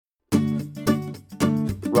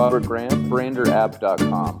Robert Graham,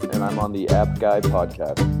 branderapp.com, and I'm on the App Guy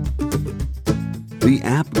podcast. The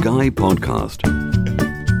App Guy podcast.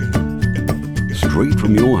 Straight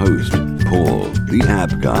from your host, Paul, the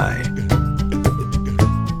App Guy.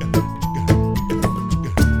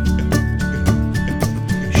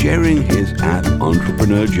 Sharing his app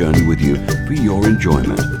entrepreneur journey with you for your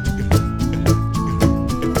enjoyment.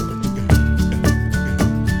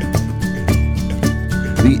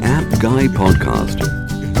 The App Guy podcast.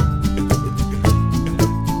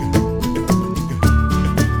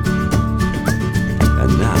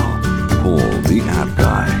 And now, Paul, the App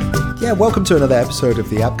Guy. Yeah, welcome to another episode of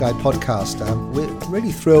the App Guy podcast. We're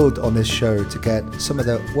really thrilled on this show to get some of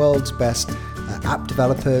the world's best app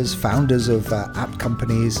developers, founders of app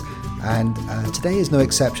companies, and today is no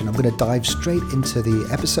exception. I'm going to dive straight into the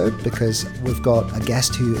episode because we've got a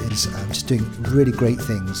guest who is just doing really great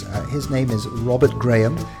things. His name is Robert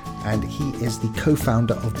Graham, and he is the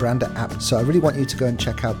co-founder of Brander App. So I really want you to go and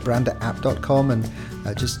check out branderapp.com and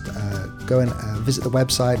just go and visit the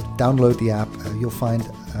website, download the app. You'll find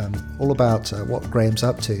all about what Graham's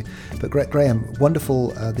up to. But Graham, wonderful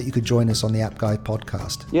that you could join us on the App Guy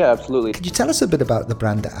podcast. Yeah, absolutely. Could you tell us a bit about the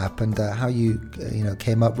Brander app and how you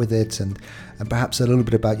came up with it, and perhaps a little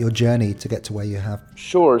bit about your journey to get to where you have?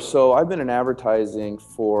 Sure. So I've been in advertising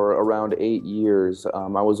for around 8 years. I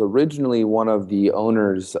was originally one of the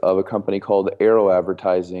owners of a company called Aero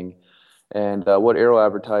Advertising. And what Aero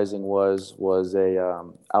Advertising was a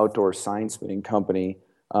outdoor sign spinning company.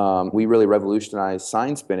 We really revolutionized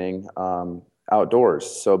sign spinning outdoors.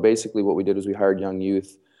 So basically what we did is we hired young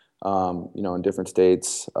youth, in different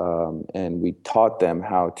states, and we taught them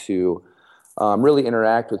how to really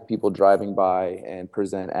interact with people driving by and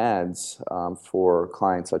present ads for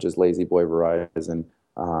clients such as Lazy Boy, Verizon,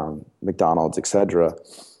 McDonald's, etc.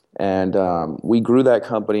 And we grew that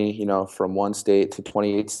company, from 1 state to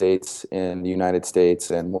 28 states in the United States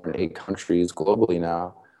and more than 8 countries globally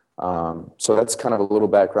now. So that's kind of a little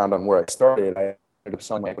background on where I started. I ended up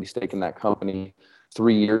selling my equity stake in that company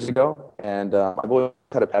 3 years ago, and I've always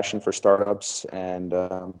had a passion for startups and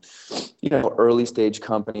early stage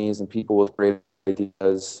companies and people with great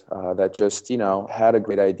ideas that just had a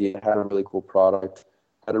great idea, had a really cool product,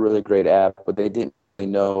 had a really great app, but they didn't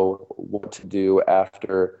really know what to do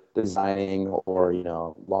after designing or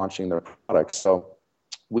launching their product. So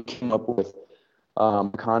we came up with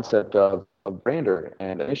the concept of Brander,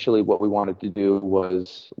 and initially what we wanted to do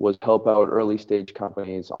was help out early stage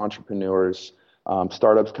companies, entrepreneurs,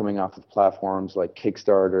 startups coming off of platforms like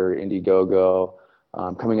Kickstarter, Indiegogo,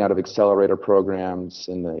 coming out of Accelerator programs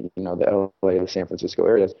in the LA or San Francisco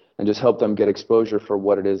areas, and just help them get exposure for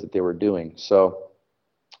what it is that they were doing. So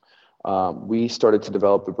we started to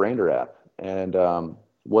develop the Brander app, and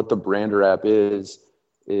what the Brander app is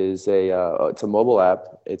it's a mobile app.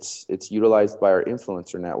 It's utilized by our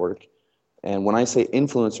influencer network. And when I say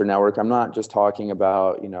influencer network, I'm not just talking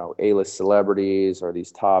about, A-list celebrities or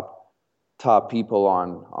these top people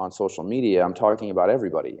on social media. I'm talking about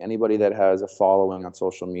anybody that has a following on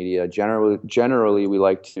social media. Generally we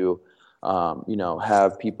like to,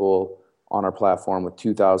 have people on our platform with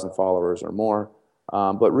 2,000 followers or more.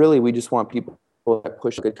 But really we just want people that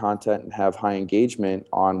push good content and have high engagement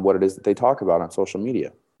on what it is that they talk about on social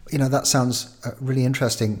media. That sounds really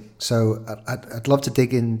interesting. So I'd love to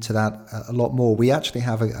dig into that a lot more. We actually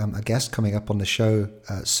have a guest coming up on the show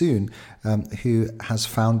soon who has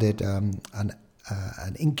founded an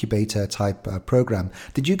incubator type program.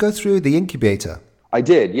 Did you go through the incubator? I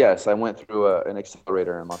did, yes. I went through an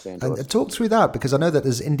accelerator in Los Angeles. And talk through that, because I know that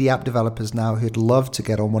there's indie app developers now who'd love to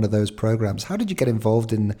get on one of those programs. How did you get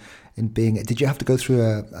involved in being? Did you have to go through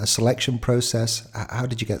a selection process? How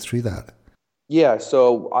did you get through that? Yeah,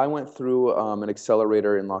 so I went through an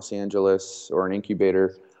accelerator in Los Angeles, or an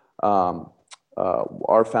incubator.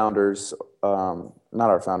 Our founders, our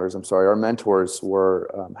mentors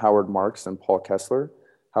were Howard Marks and Paul Kessler.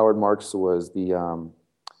 Howard Marks was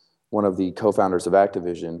one of the co-founders of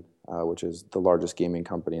Activision, which is the largest gaming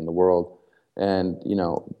company in the world. And,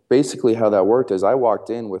 basically how that worked is I walked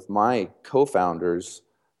in with my co-founders,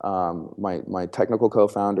 my technical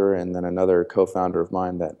co-founder, and then another co-founder of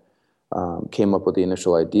mine that came up with the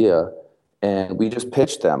initial idea, and we just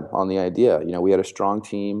pitched them on the idea. We had a strong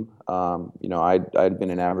team. I'd been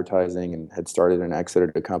in advertising and had started and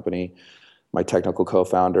exited a company. My technical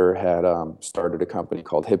co-founder had started a company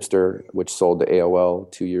called Hipster, which sold to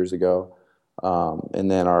AOL 2 years ago.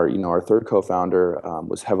 And then our third co-founder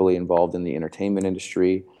was heavily involved in the entertainment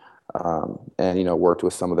industry, and worked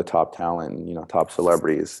with some of the top talent and top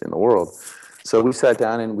celebrities in the world. So we sat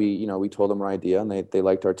down and we told them our idea, and they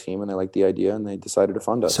liked our team and they liked the idea, and they decided to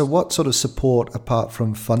fund So us. what sort of support, apart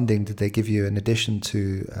from funding, did they give you in addition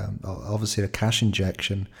to obviously a cash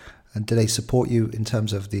injection? And do they support you in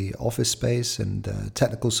terms of the office space and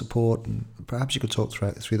technical support? And perhaps you could talk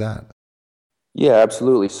through that. Yeah,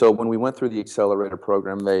 absolutely. So when we went through the Accelerator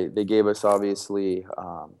program, they gave us obviously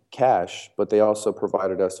cash, but they also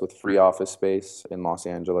provided us with free office space in Los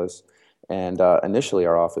Angeles. And initially,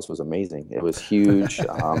 our office was amazing. It was huge.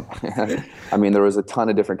 I mean, there was a ton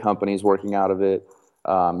of different companies working out of it.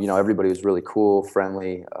 Everybody was really cool,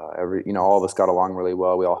 friendly. All of us got along really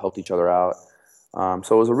well. We all helped each other out.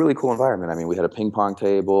 So it was a really cool environment. I mean, we had a ping pong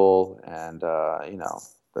table and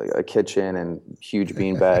a kitchen and huge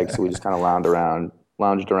bean bags. So we just kind of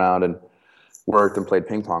lounged around and worked and played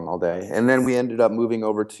ping pong all day. And then we ended up moving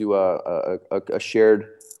over to a shared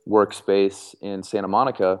workspace in Santa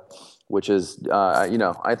Monica, which is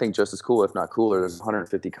I think just as cool, if not cooler. There's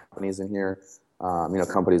 150 companies in here.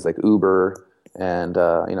 Companies like Uber and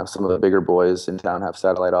some of the bigger boys in town have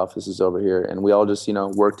satellite offices over here, and we all just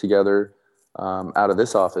work together out of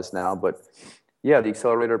this office now. But yeah, the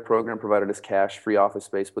Accelerator program provided us cash, free office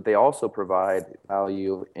space, but they also provide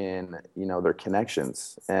value in, their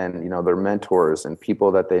connections and, their mentors and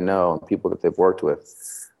people that they know and people that they've worked with.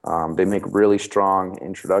 They make really strong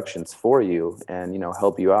introductions for you and,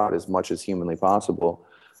 help you out as much as humanly possible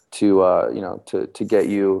to get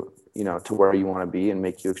you, to where you want to be and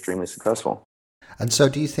make you extremely successful. And so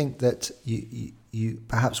do you think that you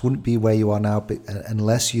perhaps wouldn't be where you are now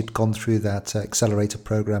unless you'd gone through that Accelerator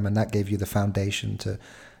program, and that gave you the foundation to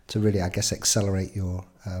really, I guess, accelerate your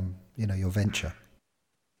your venture?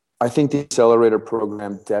 I think the Accelerator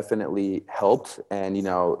program definitely helped, and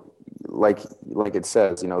like it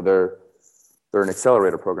says, they're an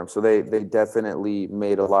accelerator program, so they definitely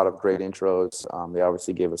made a lot of great intros. They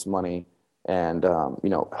obviously gave us money, and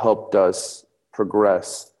helped us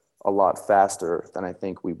progress a lot faster than I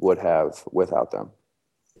think we would have without them.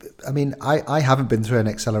 I mean, I haven't been through an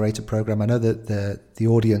accelerator program. I know that the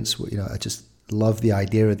audience, I just love the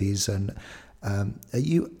idea of these. And are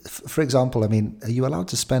you, for example, I mean, are you allowed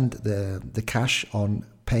to spend the cash on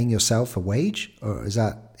paying yourself a wage, or is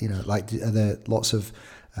that are there lots of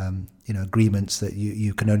agreements that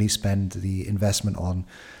you can only spend the investment on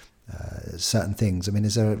certain things? I mean,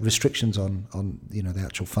 is there restrictions on the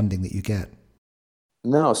actual funding that you get?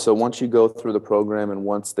 No, so once you go through the program and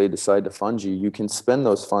once they decide to fund you, you can spend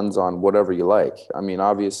those funds on whatever you like. I mean,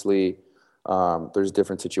 obviously, there's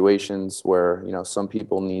different situations where, some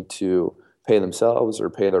people need to pay themselves or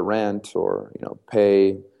pay their rent or,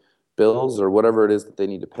 pay bills or whatever it is that they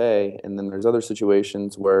need to pay. And then there's other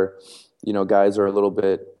situations where, guys are a little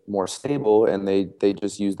bit more stable and they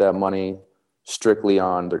just use that money strictly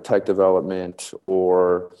on their tech development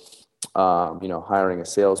or hiring a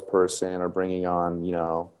salesperson or bringing on,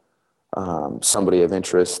 somebody of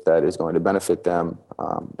interest that is going to benefit them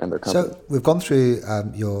and their company. So we've gone through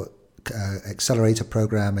your accelerator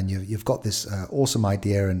program, and you've got this awesome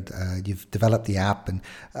idea, and you've developed the app. And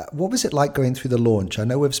what was it like going through the launch? I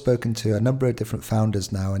know we've spoken to a number of different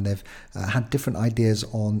founders now, and they've had different ideas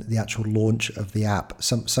on the actual launch of the app.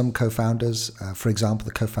 Some co-founders, for example,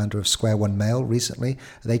 the co-founder of Square One Mail recently,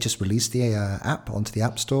 they just released the app onto the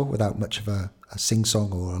App Store without much of a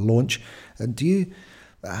sing-song or a launch. And do you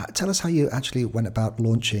tell us how you actually went about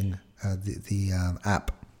launching the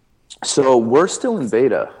app? So we're still in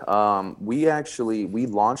beta. We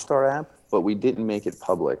launched our app, but we didn't make it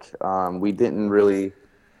public. We didn't really,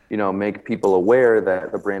 make people aware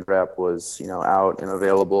that the brand app was, out and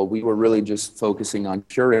available. We were really just focusing on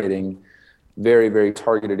curating very, very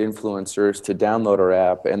targeted influencers to download our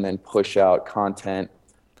app and then push out content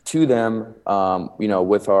to them,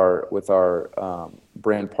 with our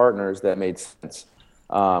brand partners that made sense.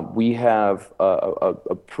 We have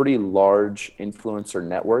a pretty large influencer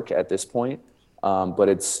network at this point, but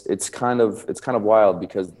it's kind of wild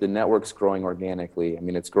because the network's growing organically. I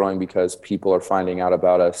mean, it's growing because people are finding out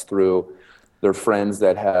about us through their friends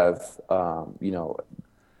that have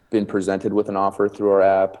been presented with an offer through our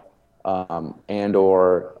app, and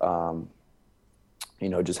or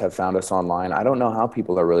just have found us online. I don't know how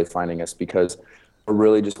people are really finding us because we're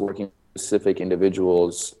really just working specific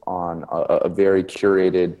individuals on a very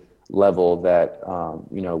curated level that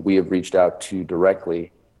we have reached out to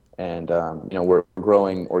directly, and we're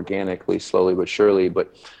growing organically, slowly but surely.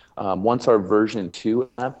 But once our version 2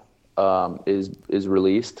 app is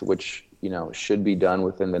released, which should be done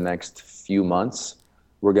within the next few months,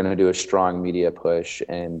 we're going to do a strong media push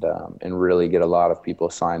and really get a lot of people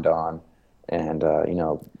signed on, and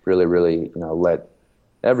really let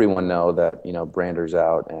everyone know that Brander's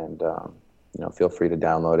out, and feel free to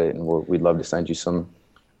download it, and we'd love to send you some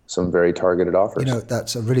very targeted offers.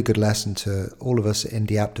 That's a really good lesson to all of us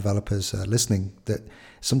indie app developers listening, that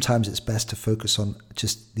sometimes it's best to focus on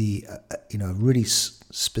just the, really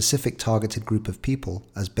specific targeted group of people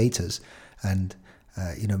as betas, and,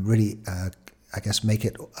 really, I guess, make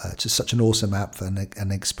it just such an awesome app and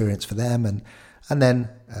an experience for them. And then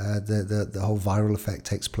the whole viral effect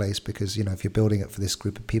takes place, because, if you're building it for this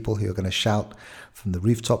group of people who are going to shout from the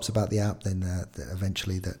rooftops about the app, then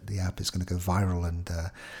eventually the app is going to go viral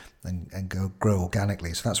and grow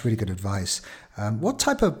organically. So that's really good advice. What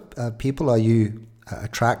type of people are you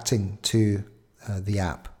attracting to the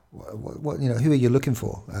app? What who are you looking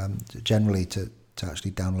for generally to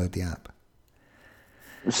actually download the app?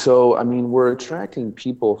 So, I mean, we're attracting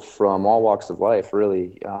people from all walks of life,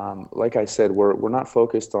 really. Like I said, we're not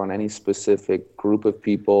focused on any specific group of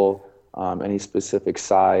people, any specific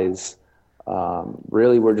size.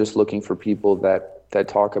 Really, we're just looking for people that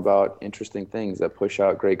talk about interesting things, that push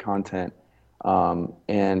out great content, and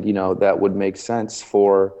that would make sense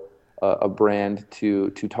for a brand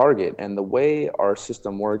to target. And the way our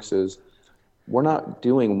system works is we're not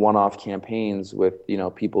doing one-off campaigns with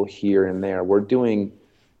people here and there. We're doing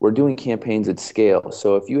campaigns at scale.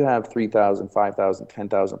 So if you have 3,000, 5,000,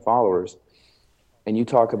 10,000 followers, and you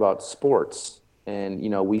talk about sports, and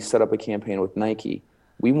we set up a campaign with Nike,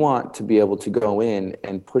 we want to be able to go in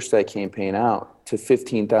and push that campaign out to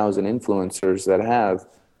 15,000 influencers that have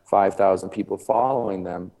 5,000 people following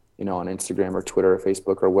them, on Instagram or Twitter or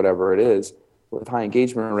Facebook or whatever it is, with high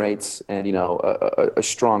engagement rates and a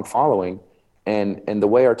strong following. And the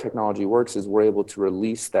way our technology works is we're able to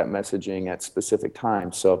release that messaging at specific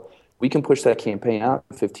times. So we can push that campaign out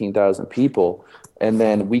to 15,000 people, and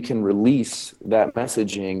then we can release that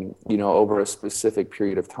messaging, over a specific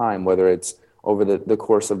period of time, whether it's over the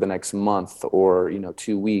course of the next month, or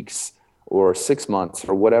 2 weeks or 6 months,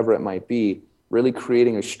 or whatever it might be, really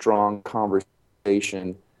creating a strong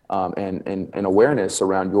conversation and awareness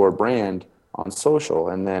around your brand on social.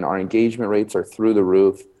 And then our engagement rates are through the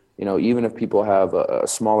roof. Even if people have a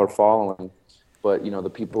smaller following, but the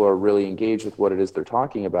people are really engaged with what it is they're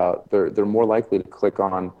talking about, they're more likely to click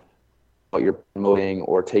on what you're promoting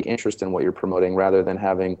or take interest in what you're promoting, rather than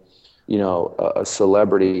having a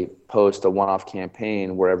celebrity post a one-off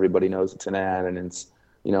campaign where everybody knows it's an ad, and it's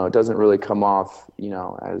it doesn't really come off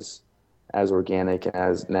as organic and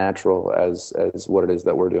as natural as what it is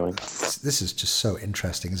that we're doing. This is just so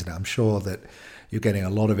interesting, isn't it? I'm sure that you're getting a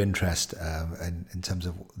lot of interest in terms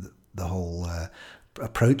of the whole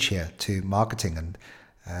approach here to marketing. And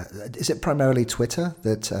is it primarily Twitter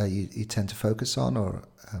that you tend to focus on, or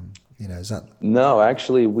is that? No,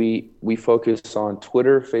 actually, we focus on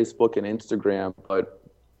Twitter, Facebook, and Instagram, but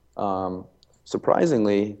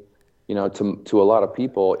surprisingly, to a lot of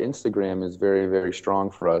people, Instagram is very, very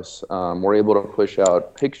strong for us. We're able to push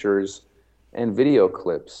out pictures and video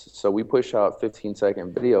clips. So we push out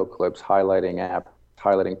 15-second video clips highlighting apps,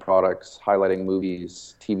 highlighting products, highlighting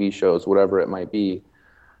movies, TV shows, whatever it might be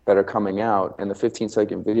that are coming out. And the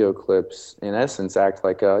 15-second video clips, in essence, act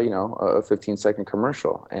like a 15-second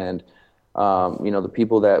commercial. And the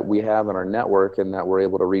people that we have in our network and that we're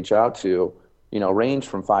able to reach out to, range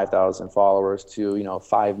from 5,000 followers to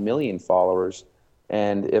 5 million followers.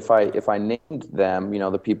 And if I named them,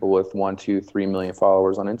 the people with 1, 2, 3 million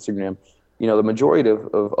followers on Instagram, the majority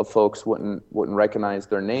of folks wouldn't recognize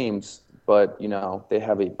their names, but they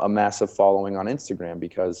have a massive following on Instagram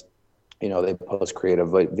because they post creative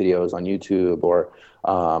videos on YouTube or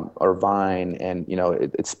Vine, and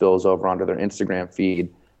it spills over onto their Instagram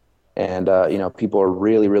feed, and people are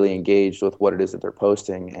really, really engaged with what it is that they're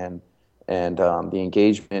posting, and the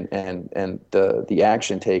engagement and the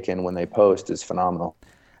action taken when they post is phenomenal.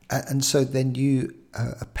 And so then you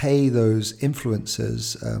pay those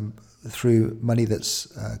influencers through money that's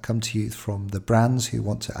come to you from the brands who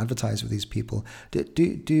want to advertise with these people. Do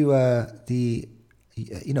the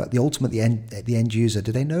end user,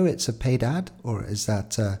 do they know it's a paid ad, or is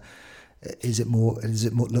that does it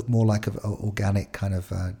look more like an organic kind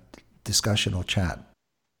of discussion or chat?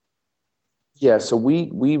 Yeah, so we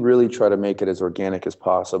really try to make it as organic as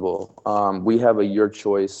possible. We have a your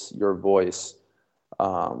choice, your voice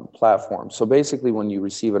platform. So basically, when you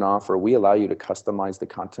receive an offer, we allow you to customize the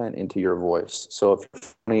content into your voice. So if you're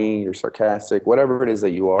funny, you're sarcastic, whatever it is that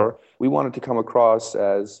you are, we want it to come across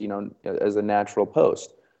as as a natural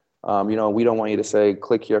post. We don't want you to say,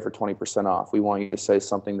 click here for 20% off. We want you to say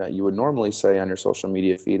something that you would normally say on your social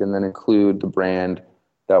media feed, and then include the brand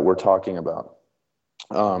that we're talking about.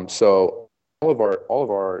 So all of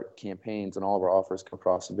our campaigns and all of our offers come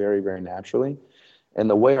across very, very naturally. And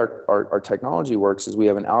the way our technology works is we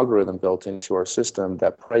have an algorithm built into our system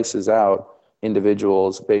that prices out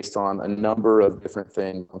individuals based on a number of different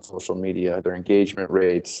things on social media: their engagement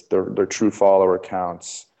rates, their true follower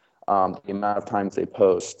counts, the amount of times they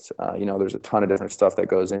post. There's a ton of different stuff that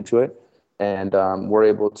goes into it. And we're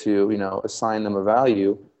able to, assign them a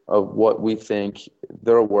value of what we think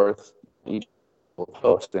they're worth each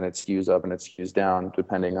post, and it's used up and it's used down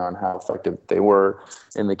depending on how effective they were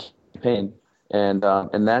in the campaign. And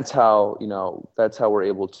that's how we're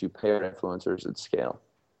able to pay our influencers at scale.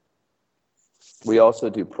 We also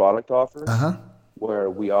do product offers where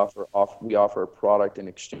we offer a product in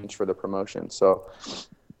exchange for the promotion. So,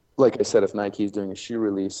 like I said, if Nike is doing a shoe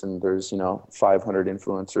release and there's 500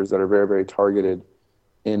 influencers that are very, very targeted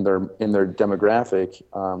in their demographic,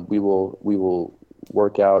 we will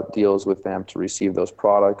work out deals with them to receive those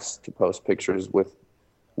products, to post pictures with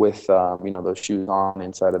those shoes on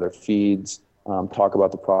inside of their feeds, talk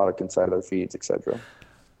about the product inside of their feeds, etc.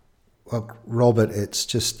 Well, Robert, it's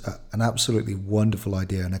just an absolutely wonderful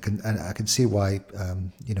idea, and I can see why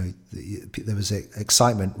there was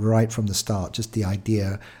excitement right from the start. Just the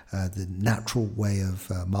idea, the natural way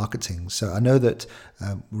of marketing. So I know that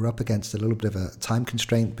we're up against a little bit of a time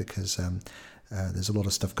constraint because there's a lot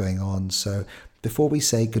of stuff going on. So before we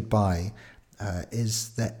say goodbye, is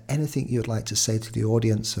there anything you'd like to say to the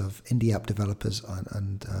audience of indie app developers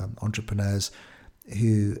and entrepreneurs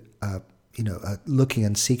who are looking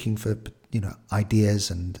and seeking for ideas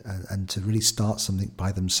and to really start something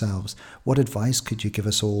by themselves? What advice could you give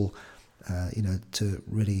us all to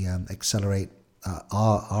really accelerate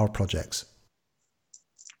our projects?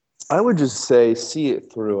 I would just say see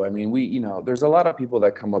it through. I mean, there's a lot of people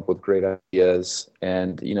that come up with great ideas,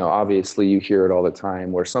 and obviously you hear it all the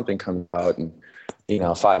time where something comes out and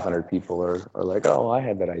 500 people are like, oh, I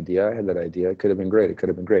had that idea. It could have been great.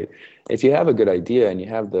 If you have a good idea and you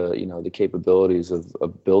have the the capabilities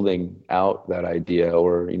of building out that idea,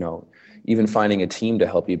 or even finding a team to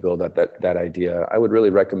help you build out that idea, I would really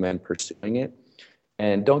recommend pursuing it.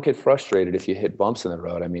 And don't get frustrated if you hit bumps in the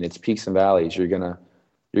road. I mean, it's peaks and valleys. You're gonna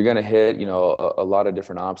hit a lot of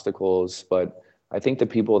different obstacles, but I think the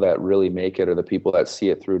people that really make it are the people that see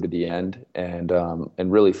it through to the end and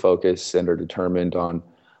really focus and are determined on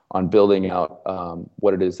building out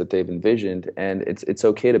what it is that they've envisioned. And it's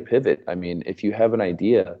okay to pivot. I mean, if you have an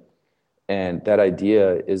idea and that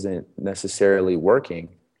idea isn't necessarily working,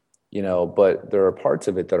 but there are parts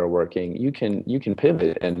of it that are working, you can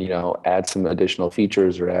pivot and add some additional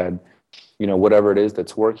features or add whatever it is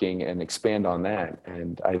that's working and expand on that.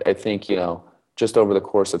 And I think just over the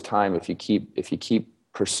course of time, if you keep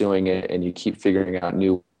pursuing it and you keep figuring out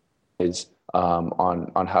new ways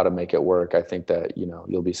on how to make it work, I think that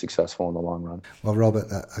you'll be successful in the long run. Well, Robert,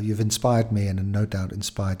 you've inspired me and no doubt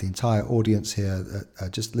inspired the entire audience here.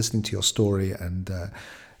 Just listening to your story, and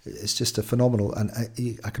it's just a phenomenal. And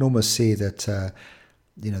I can almost see that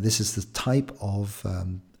this is the type of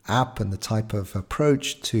app and the type of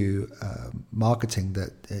approach to marketing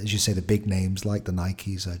that, as you say, the big names like the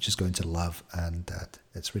Nikes are just going to love, and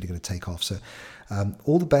it's really going to take off. So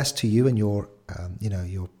all the best to you and your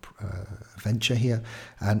venture here,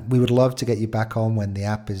 and we would love to get you back on when the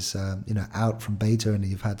app is out from beta and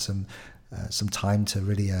you've had some time to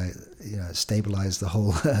really stabilize the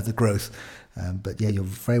whole the growth. But yeah, you're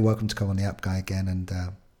very welcome to come on the App Guy again and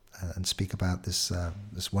speak about this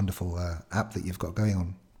wonderful app that you've got going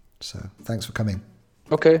on. So thanks for coming.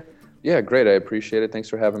 Okay. Yeah, great. I appreciate it. Thanks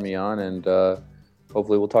for having me on, and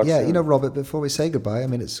hopefully we'll talk soon. Yeah, Robert, before we say goodbye, I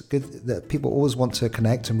mean, it's good that people always want to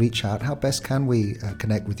connect and reach out. How best can we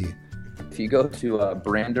connect with you? If you go to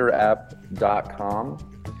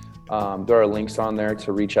branderapp.com, there are links on there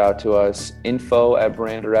to reach out to us.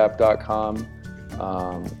 info@branderapp.com.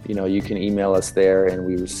 You can email us there, and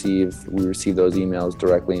we receive those emails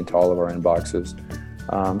directly into all of our inboxes.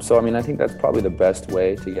 So, I mean, I think that's probably the best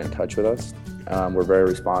way to get in touch with us. We're very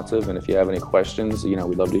responsive, and if you have any questions, we'd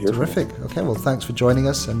love to hear from you. Terrific. Okay, well, thanks for joining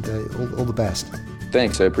us, and all the best.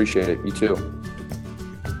 Thanks, I appreciate it. You too.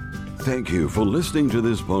 Thank you for listening to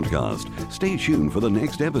this podcast. Stay tuned for the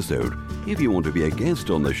next episode. If you want to be a guest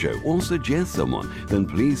on the show or suggest someone, then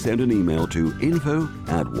please send an email to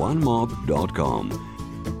info@onemob.com.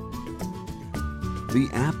 The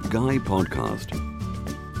App Guy Podcast.